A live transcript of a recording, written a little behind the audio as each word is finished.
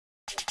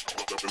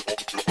Hi,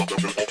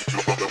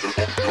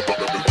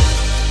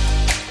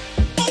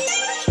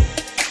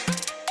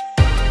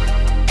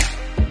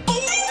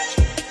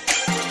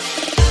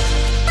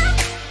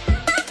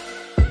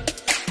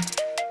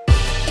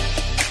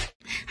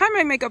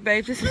 my makeup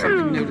babes. This is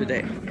something new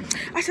today.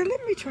 I said,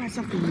 let me try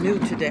something new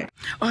today.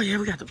 Oh yeah,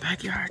 we got the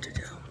backyard to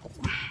do.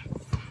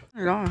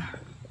 It on.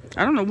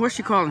 I don't know what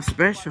she calling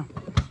special.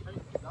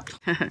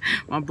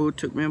 My boo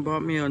took me and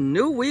bought me a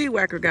new weed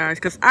whacker, guys,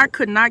 because I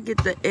could not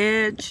get the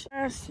edge.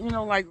 Yes, you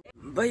know, like,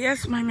 but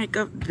yes, my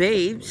makeup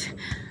babes,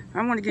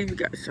 I want to give you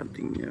guys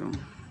something new.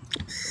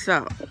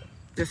 So,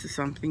 this is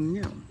something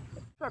new.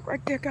 Look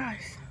right there,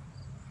 guys.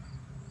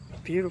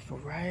 Beautiful,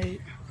 right?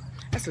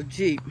 That's a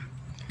Jeep.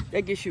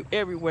 That gets you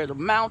everywhere. The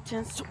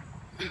mountains,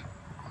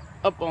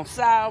 up on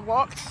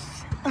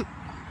sidewalks,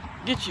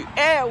 get you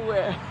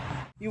everywhere.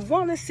 You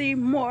want to see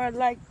more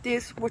like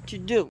this, what you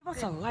do. Give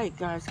us a like,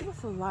 guys. Give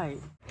us a like.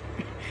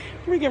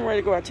 We're getting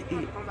ready to go out to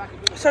eat.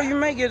 So you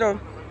may get a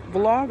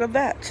vlog of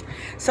that.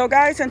 So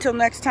guys, until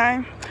next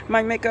time,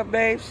 my makeup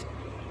babes,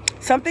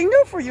 something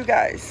new for you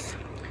guys.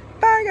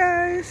 Bye,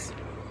 guys.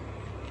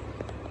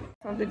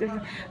 Something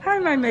different. Hi,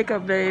 my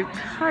makeup babe.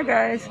 Hi,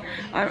 guys.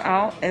 I'm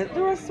out at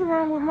the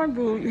restaurant with my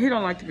boo. He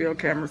don't like to be on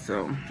camera,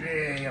 so.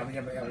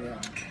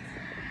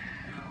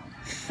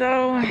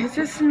 So it's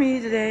just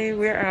me today.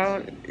 We're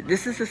out.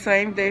 This is the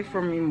same day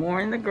for me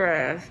mowing the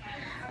grass.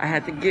 I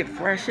had to get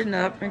freshened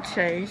up and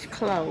change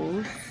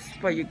clothes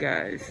for you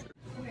guys.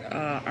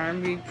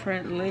 R&B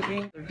print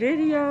living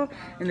video,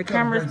 and the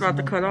camera is about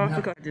to cut off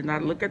because I did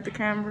not look at the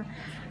camera,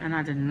 and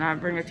I did not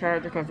bring a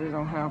charger because they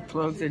don't have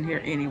plugs in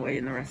here anyway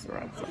in the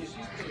restaurant.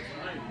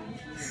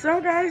 So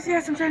guys,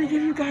 yes, I'm trying to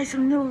give you guys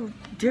some new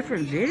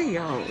different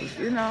videos.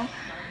 You know,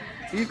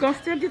 you're gonna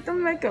still get the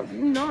makeup,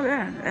 you know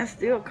that's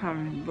still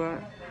coming, but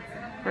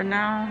for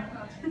now,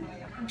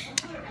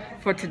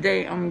 for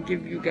today, I'm gonna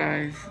give you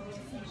guys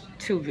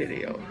 2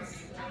 videos.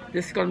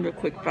 This is gonna be a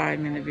quick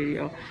 5-minute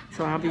video.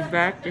 So I'll be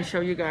back and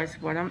show you guys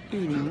what I'm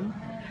eating.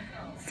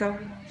 So,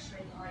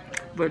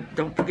 but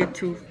don't forget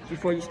to,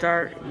 before you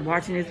start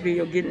watching this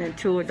video, getting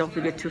into it, don't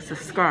forget to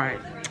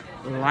subscribe,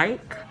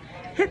 like,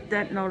 hit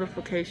that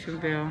notification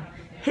bell,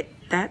 hit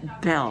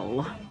that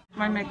bell.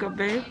 My makeup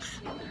babes,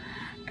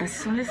 as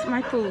soon as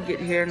my food get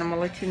here, and I'm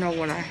gonna let you know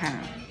what I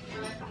have.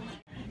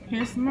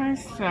 Here's my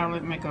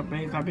salad, makeup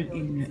babes. I've been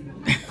eating it.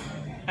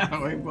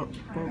 I ate both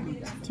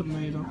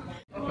tomato.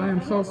 I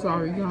am so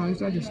sorry,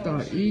 guys. I just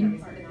started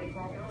eating.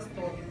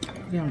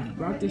 Yeah,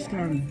 about this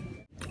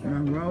time, my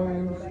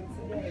rolls.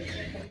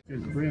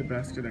 There's a bread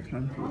basket that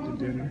comes with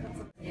the dinner.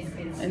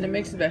 And the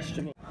mixed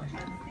vegetable.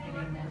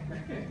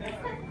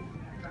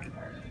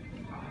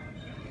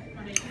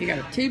 You got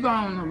a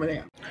T-bone over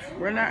there.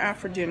 We're not out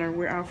for dinner.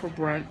 We're out for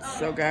brunch.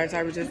 So, guys,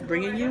 I was just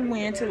bringing you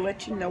in to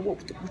let you know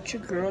what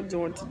your girl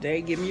doing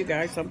today. Giving you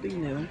guys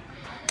something new.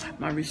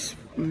 My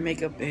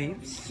makeup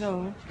babes.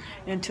 So,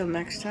 until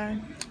next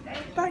time,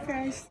 bye,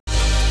 guys.